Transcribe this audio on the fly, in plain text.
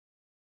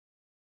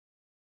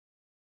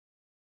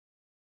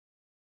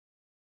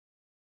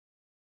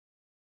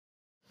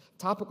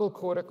Topical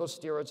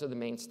corticosteroids are the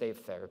mainstay of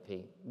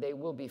therapy. They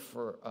will be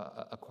for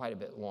quite a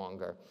bit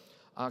longer.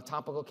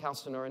 Topical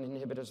calcineurin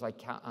inhibitors like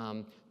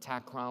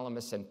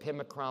tacrolimus and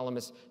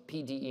pimecrolimus,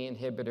 PDE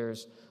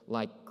inhibitors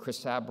like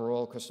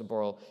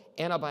crisaborole.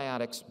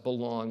 Antibiotics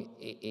belong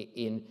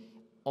in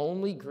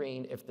only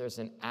green if there's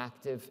an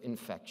active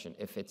infection,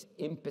 if it's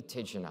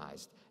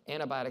impetiginized.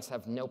 Antibiotics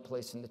have no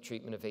place in the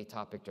treatment of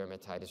atopic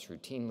dermatitis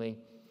routinely.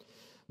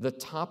 The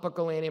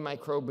topical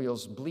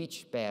antimicrobials,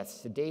 bleach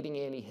baths, sedating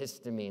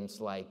antihistamines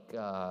like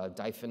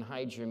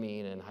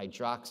diphenhydramine and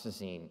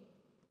hydroxyzine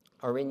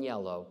are in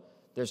yellow.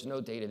 There's no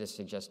data to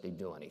suggest they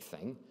do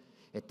anything.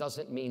 It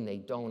doesn't mean they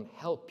don't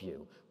help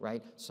you,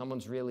 right?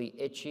 Someone's really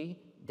itchy,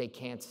 they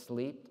can't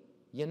sleep.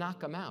 You knock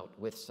them out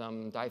with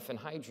some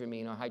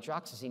diphenhydramine or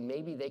hydroxyzine.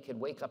 Maybe they could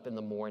wake up in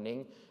the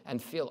morning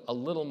and feel a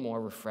little more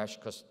refreshed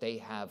because they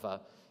have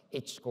a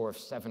itch score of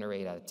 7 or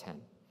 8 out of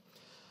 10.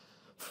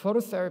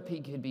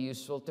 Phototherapy could be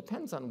useful. It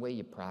depends on where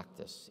you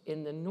practice.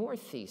 In the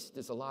Northeast,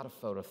 there's a lot of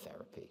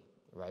phototherapy,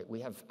 right?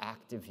 We have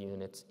active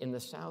units. In the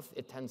South,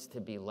 it tends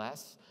to be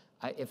less.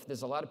 If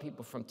there's a lot of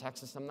people from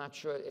Texas, I'm not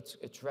sure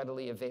it's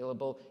readily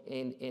available.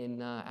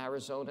 In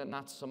Arizona,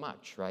 not so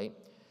much, right?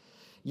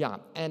 Yeah,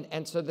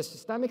 and so the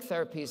systemic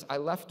therapies I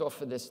left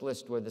off of this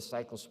list were the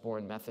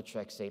cyclosporin,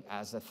 methotrexate,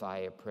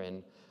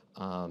 azathioprine,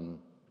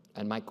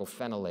 and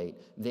mycophenolate.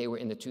 They were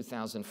in the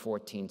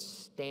 2014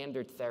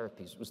 standard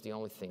therapies. It was the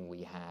only thing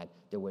we had.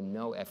 There were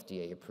no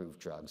FDA-approved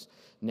drugs.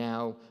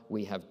 Now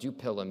we have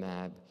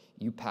dupilumab,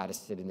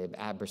 upadacitinib,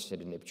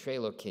 abrocitinib,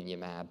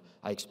 tralokinumab.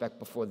 I expect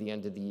before the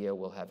end of the year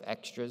we'll have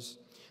extras.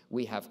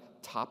 We have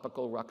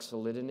topical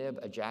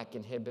ruxolitinib, a JAK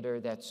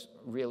inhibitor that's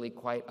really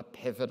quite a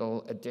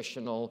pivotal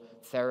additional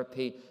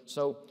therapy.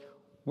 So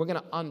we're going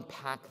to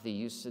unpack the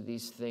use of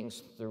these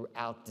things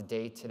throughout the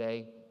day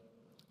today.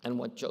 And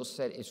what Joe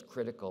said is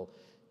critical.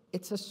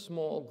 It's a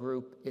small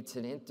group. It's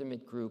an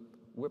intimate group.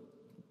 We're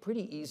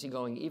pretty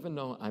easygoing, even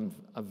though I'm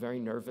a very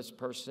nervous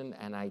person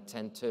and I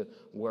tend to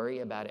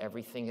worry about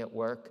everything at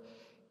work.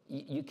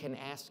 You can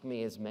ask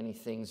me as many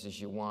things as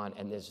you want,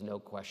 and there's no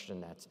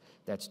question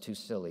that's too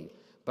silly.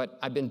 But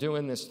I've been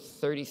doing this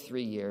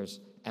 33 years,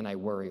 and I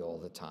worry all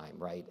the time,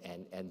 right?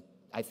 And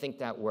I think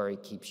that worry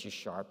keeps you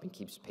sharp and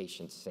keeps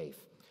patients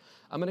safe.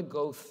 I'm going to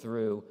go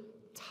through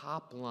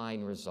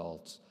top-line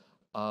results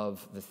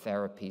of the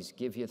therapies,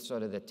 give you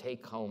sort of the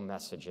take-home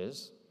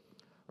messages,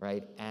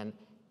 right? And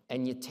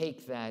you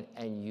take that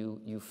and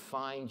you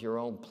find your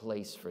own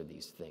place for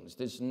these things.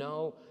 There's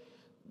no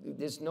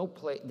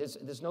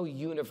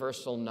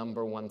universal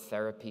 #1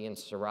 therapy in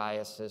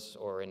psoriasis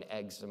or in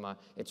eczema.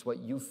 It's what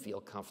you feel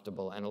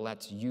comfortable, and it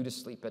lets you to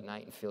sleep at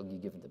night and feel you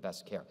give it the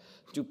best care.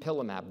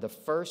 Dupilumab, the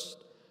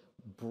first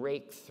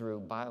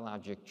breakthrough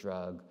biologic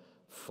drug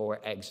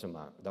for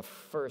eczema, the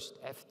first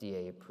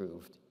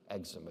FDA-approved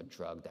eczema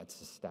drug that's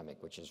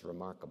systemic, which is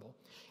remarkable.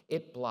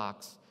 It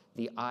blocks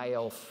the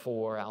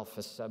IL-4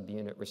 alpha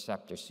subunit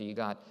receptor. So you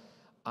got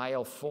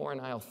IL-4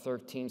 and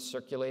IL-13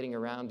 circulating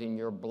around in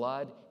your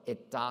blood.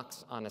 It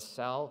docks on a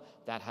cell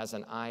that has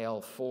an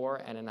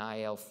IL-4 and an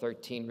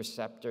IL-13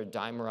 receptor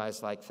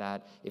dimerized like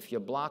that. If you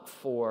block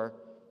 4,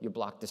 you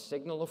block the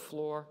signal of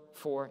 4,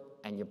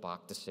 and you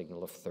block the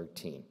signal of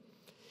 13.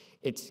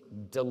 It's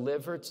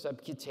delivered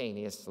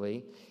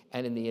subcutaneously,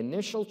 and in the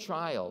initial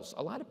trials,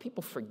 a lot of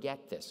people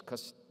forget this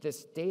because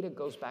this data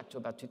goes back to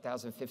about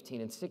 2015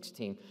 and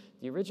 16.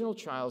 The original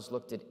trials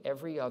looked at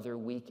every other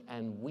week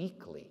and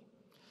weekly.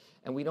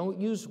 And we don't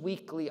use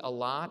weekly a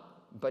lot,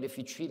 but if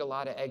you treat a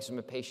lot of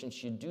eczema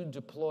patients, you do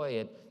deploy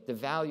it. The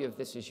value of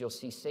this is you'll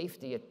see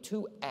safety at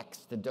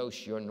 2x the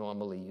dose you're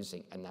normally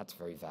using, and that's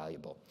very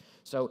valuable.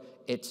 So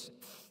it's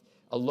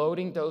a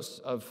loading dose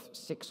of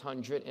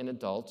 600 in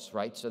adults,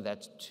 right? So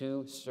that's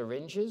 2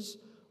 syringes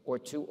or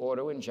 2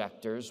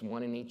 auto-injectors,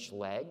 1 in each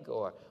leg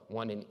or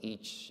 1 in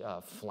each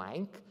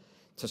flank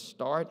to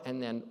start, and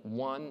then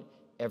 1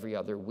 every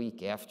other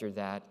week after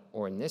that,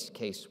 or in this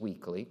case,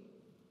 weekly.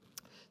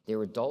 They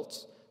were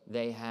adults.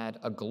 They had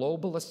a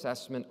global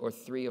assessment or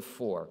 3 of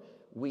 4.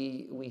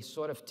 We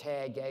sort of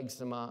tag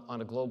eczema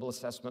on a global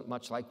assessment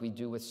much like we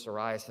do with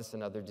psoriasis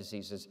and other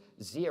diseases.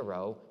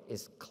 0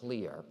 is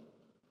clear,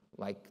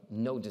 like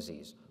no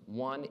disease.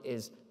 1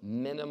 is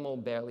minimal,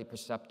 barely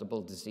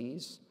perceptible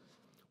disease.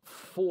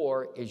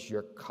 4 is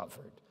you're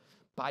covered.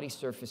 Body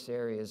surface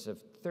areas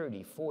of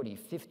 30, 40,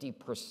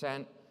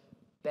 50%,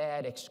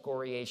 bad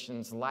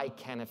excoriations,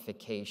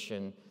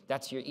 lichenification.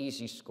 That's your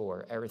easy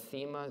score.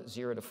 Erythema,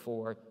 0 to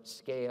 4.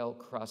 Scale,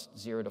 crust,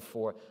 0 to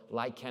 4.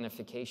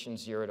 Lichenification,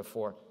 0 to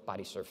 4.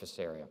 Body surface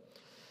area.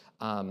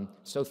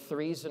 So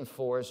 3s and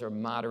 4s are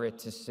moderate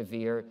to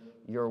severe.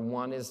 Your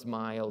 1 is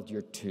mild.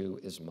 Your 2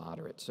 is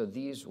moderate. So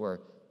these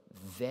were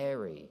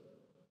very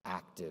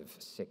active,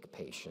 sick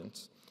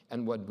patients.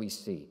 And what we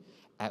see?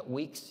 At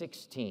week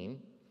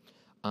 16,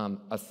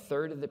 a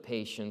third of the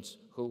patients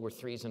who were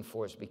 3s and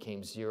 4s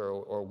became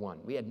 0 or 1.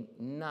 We had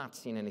not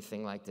seen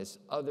anything like this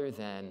other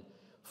than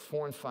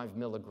 4 and 5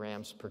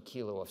 milligrams per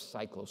kilo of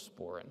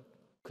cyclosporin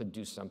could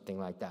do something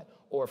like that.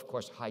 Or, of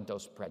course,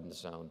 high-dose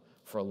prednisone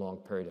for a long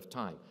period of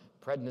time.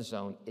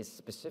 prednisone is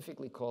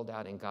specifically called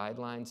out in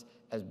guidelines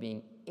as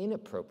being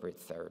inappropriate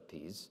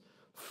therapies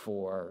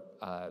for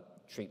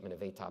treatment of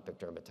atopic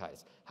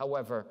dermatitis.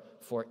 However,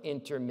 for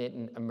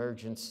intermittent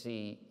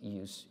emergency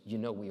use, you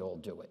know we all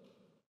do it.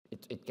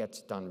 It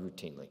gets done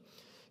routinely.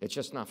 It's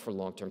just not for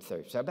long-term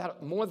therapy. So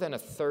about more than a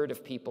third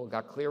of people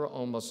got clear or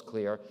almost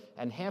clear,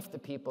 and half the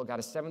people got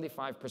a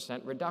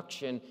 75%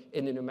 reduction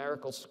in the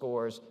numerical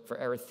scores for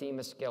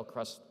erythema, scale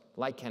crust,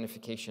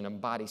 lichenification, and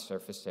body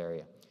surface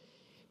area.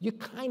 You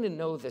kind of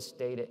know this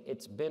data.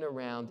 It's been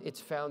around. It's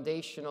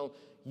foundational.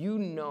 You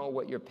know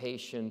what your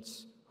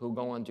patients who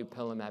go on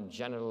dupilumab,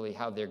 generally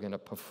how they're going to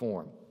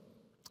perform.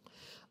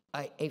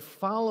 A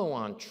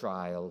follow-on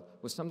trial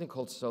was something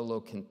called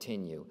Solo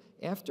Continue.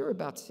 After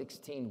about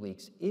 16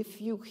 weeks,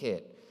 if you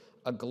hit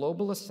a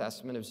global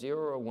assessment of 0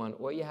 or 1,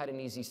 or you had an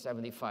EASI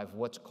 75,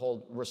 what's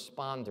called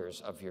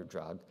responders of your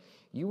drug,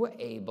 you were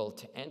able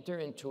to enter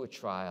into a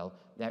trial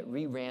that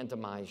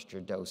re-randomized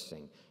your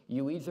dosing.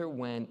 You either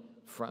went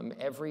from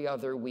every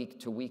other week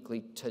to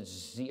weekly to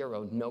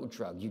 0, no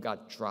drug. You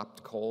got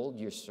dropped cold,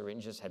 your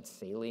syringes had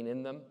saline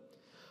in them,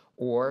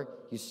 or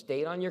you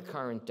stayed on your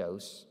current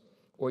dose,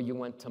 or you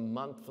went to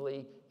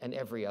monthly and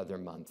every other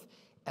month.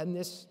 And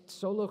this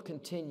Solo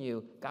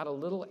Continue got a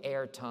little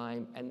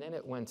airtime, and then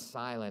it went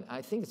silent.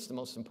 I think it's the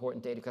most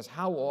important data, because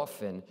how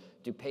often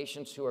do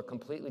patients who are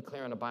completely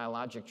clear on a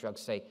biologic drug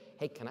say,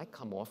 hey, can I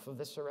come off of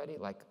this already?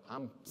 Like,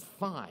 I'm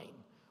fine.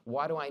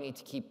 Why do I need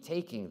to keep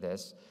taking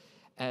this?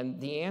 And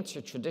the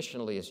answer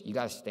traditionally is you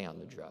got to stay on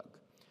the drug.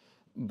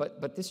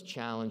 But this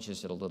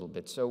challenges it a little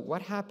bit. So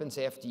what happens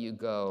after you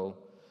go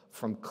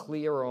from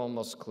clear or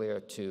almost clear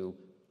to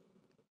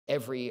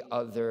every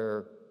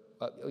other,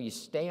 you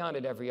stay on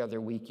it every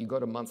other week, you go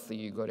to monthly,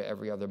 you go to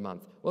every other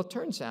month? Well, it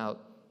turns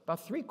out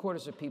about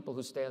 3/4 of people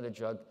who stay on the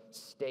drug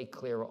stay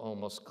clear or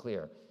almost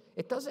clear.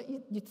 It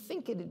doesn't, you'd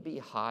think it'd be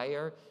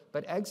higher,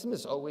 but eczema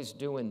is always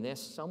doing this.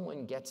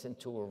 Someone gets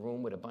into a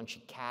room with a bunch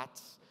of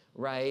cats,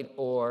 right?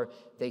 Or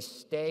they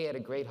stay at a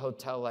great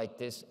hotel like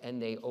this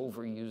and they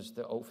overuse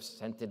the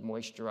scented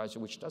moisturizer,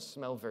 which does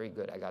smell very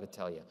good, I gotta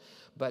tell you.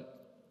 But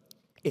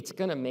it's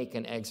gonna make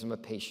an eczema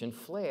patient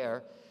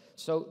flare.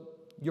 So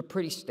you're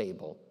pretty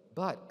stable.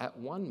 But at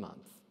 1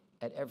 month,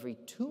 at every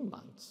 2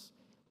 months,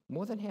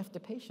 more than half the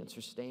patients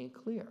are staying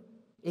clear.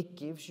 It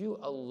gives you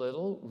a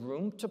little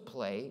room to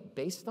play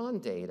based on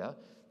data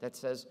that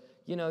says,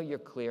 you know, you're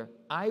clear.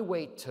 I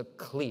wait to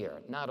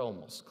clear, not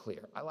almost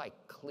clear. I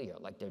like clear,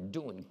 like they're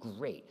doing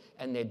great.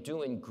 And they're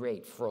doing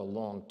great for a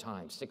long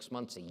time, 6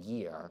 months, a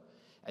year.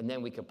 And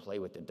then we could play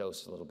with the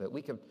dose a little bit.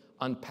 We could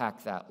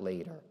unpack that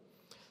later.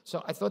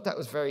 So I thought that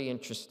was very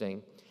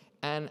interesting.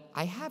 And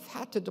I have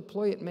had to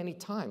deploy it many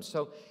times.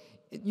 So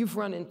you've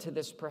run into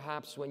this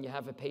perhaps when you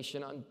have a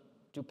patient on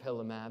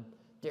dupilumab.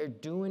 They're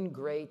doing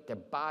great, their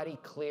body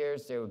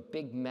clears, they're a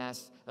big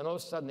mess, and all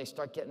of a sudden they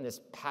start getting this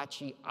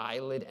patchy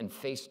eyelid and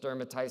face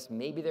dermatitis.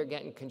 Maybe they're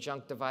getting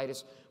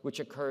conjunctivitis, which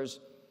occurs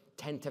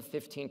 10 to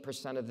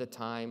 15% of the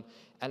time,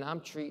 and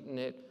I'm treating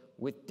it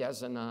with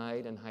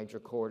Desonide and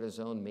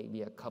hydrocortisone,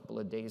 maybe a couple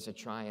of days of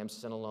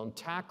triamcinolone,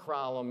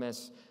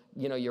 tacrolimus,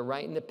 you know, you're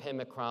right in the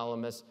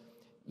pimicrolimus,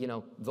 you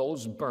know,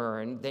 those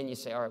burn. Then you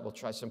say, all right, we'll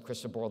try some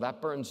crisaborole.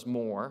 That burns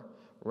more,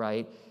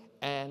 right?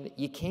 And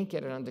you can't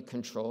get it under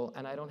control,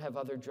 and I don't have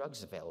other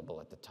drugs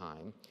available at the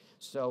time.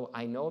 So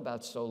I know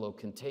about Solo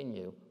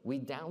Continue. We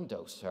down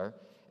dose her,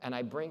 and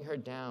I bring her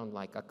down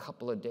like a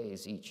couple of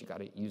days each. You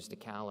got to use the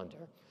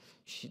calendar.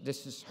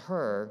 This is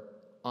her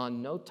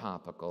on no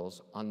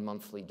topicals, on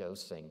monthly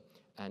dosing,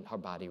 and her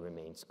body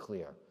remains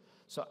clear.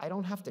 So I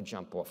don't have to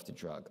jump off the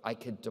drug. I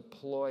could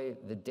deploy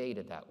the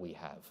data that we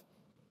have.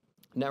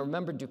 Now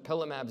remember,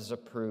 dupilumab is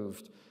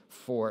approved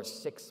for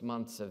 6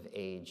 months of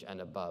age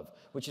and above,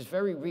 which is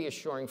very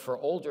reassuring for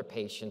older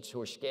patients who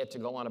are scared to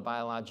go on a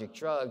biologic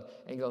drug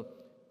and go,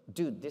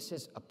 dude, this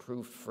is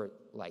approved for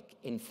like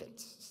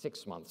infants,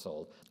 6 months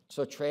old.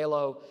 So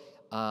Trelo,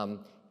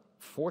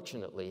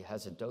 fortunately,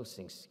 has a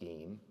dosing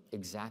scheme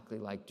exactly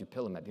like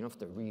dupilumab. You don't have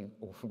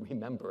to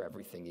remember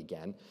everything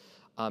again.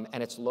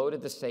 And it's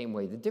loaded the same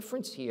way. The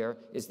difference here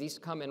is these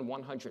come in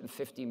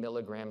 150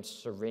 milligram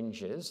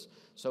syringes,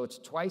 so it's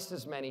twice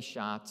as many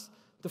shots.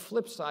 The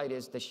flip side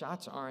is the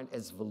shots aren't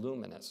as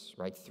voluminous,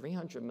 right?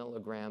 300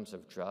 milligrams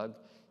of drug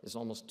is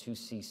almost 2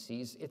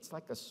 cc's. It's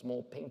like a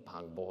small ping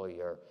pong ball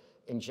you're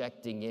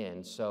injecting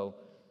in. So,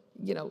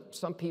 you know,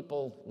 some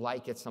people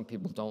like it, some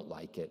people don't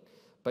like it.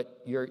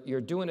 But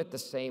you're doing it the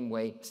same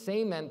way,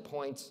 same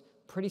endpoints,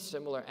 pretty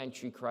similar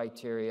entry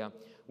criteria.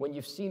 When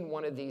you've seen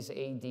one of these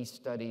AD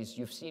studies,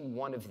 you've seen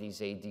one of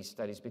these AD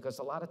studies, because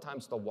a lot of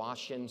times the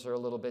wash-ins are a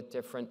little bit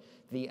different.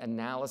 The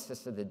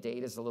analysis of the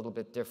data is a little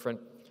bit different.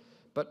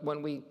 But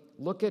when we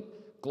look at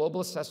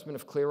global assessment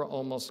of clear or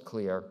almost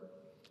clear,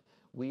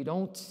 we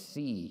don't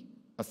see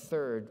a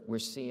third, we're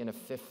seeing a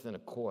fifth and a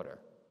quarter,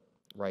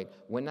 right?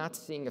 We're not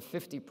seeing a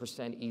 50%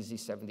 EASI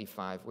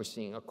 75, we're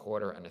seeing a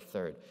quarter and a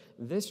third.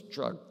 This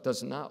drug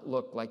does not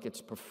look like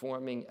it's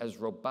performing as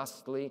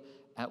robustly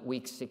at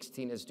week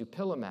 16 as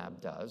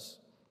dupilumab does.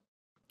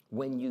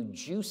 When you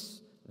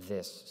juice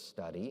this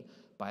study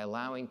by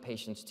allowing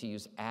patients to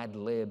use ad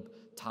lib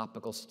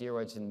topical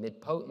steroids in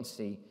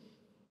mid-potency,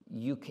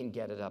 you can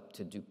get it up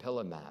to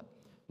dupilumab.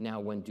 Now,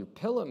 when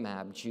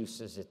dupilumab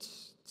juices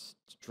its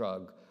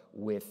drug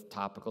with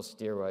topical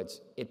steroids,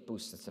 it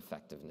boosts its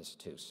effectiveness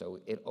too, so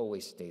it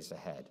always stays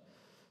ahead.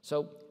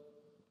 So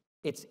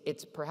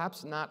it's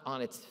perhaps not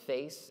on its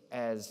face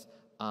as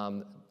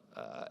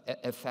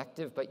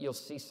effective, but you'll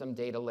see some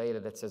data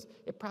later that says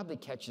it probably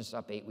catches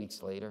up 8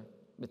 weeks later.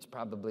 It's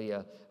probably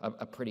a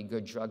pretty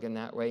good drug in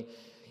that way.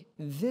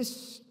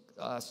 This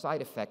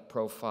side effect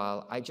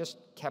profile, I just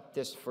kept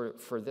this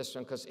for this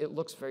one because it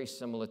looks very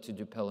similar to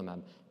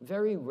dupilumab.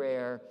 Very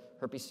rare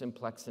herpes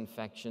simplex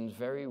infections,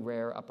 very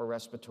rare upper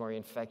respiratory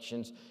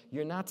infections.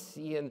 You're not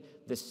seeing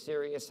the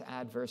serious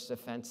adverse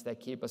events that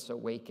keep us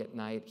awake at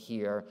night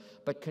here,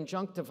 but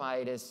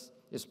conjunctivitis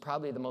is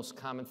probably the most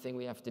common thing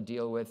we have to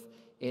deal with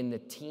in the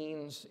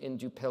teens in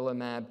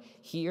dupilumab.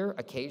 Here,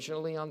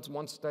 occasionally on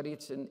one study,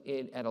 it's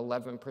at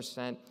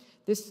 11%.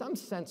 There's some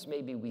sense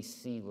maybe we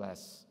see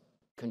less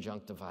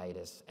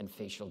conjunctivitis and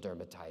facial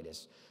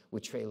dermatitis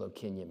with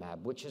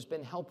tralokinumab, which has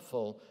been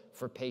helpful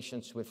for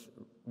patients with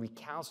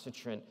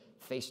recalcitrant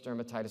face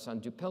dermatitis on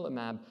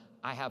dupilumab.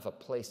 I have a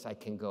place I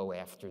can go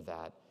after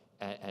that,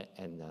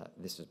 and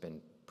this has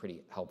been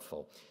pretty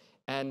helpful.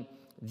 And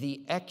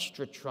the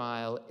extra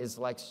trial is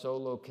like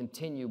solo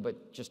continue,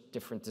 but just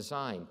different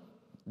design.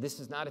 This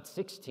is not at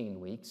 16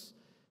 weeks.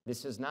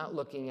 This is not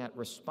looking at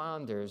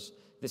responders.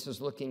 This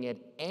is looking at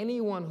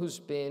anyone who's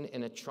been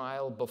in a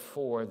trial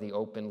before the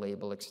open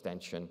label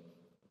extension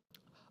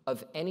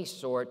of any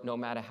sort. No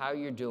matter how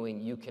you're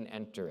doing, you can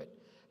enter it.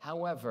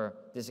 However,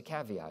 there's a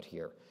caveat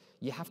here.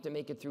 You have to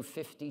make it through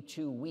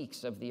 52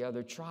 weeks of the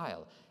other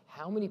trial.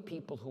 How many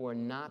people who are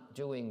not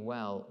doing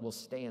well will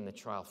stay in the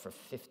trial for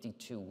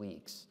 52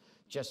 weeks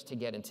just to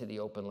get into the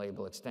open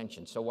label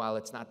extension? So while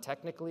it's not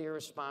technically a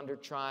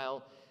responder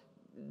trial,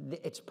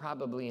 it's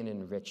probably an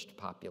enriched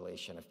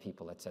population of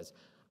people that says,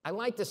 I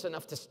like this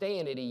enough to stay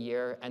in it a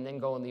year and then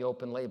go in the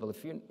open label.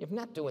 If you're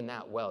not doing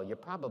that well, you're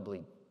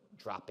probably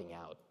dropping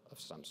out of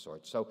some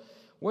sort. So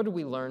what do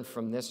we learn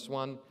from this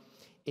one?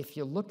 If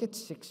you look at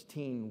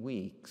 16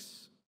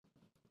 weeks,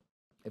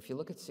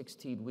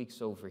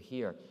 over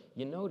here,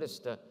 you notice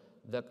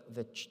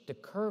the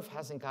curve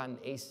hasn't gotten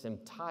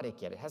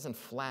asymptotic yet. It hasn't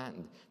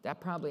flattened. That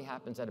probably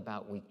happens at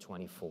about week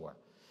 24.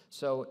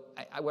 So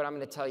what I'm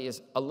going to tell you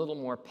is a little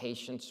more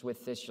patience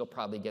with this. You'll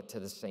probably get to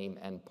the same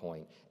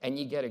endpoint, and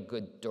you get a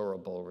good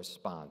durable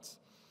response.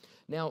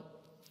 Now,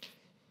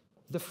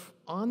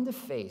 on the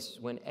face,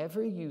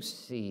 whenever you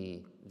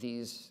see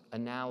these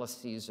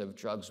analyses of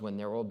drugs when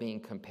they're all being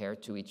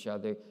compared to each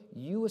other,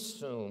 you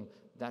assume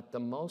that the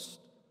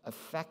most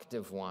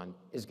effective one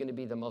is going to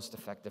be the most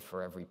effective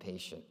for every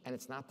patient, and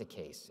it's not the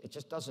case. It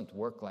just doesn't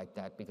work like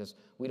that because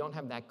we don't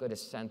have that good a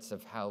sense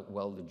of how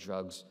well the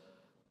drugs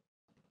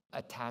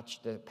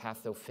attach the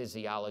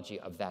pathophysiology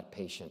of that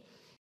patient.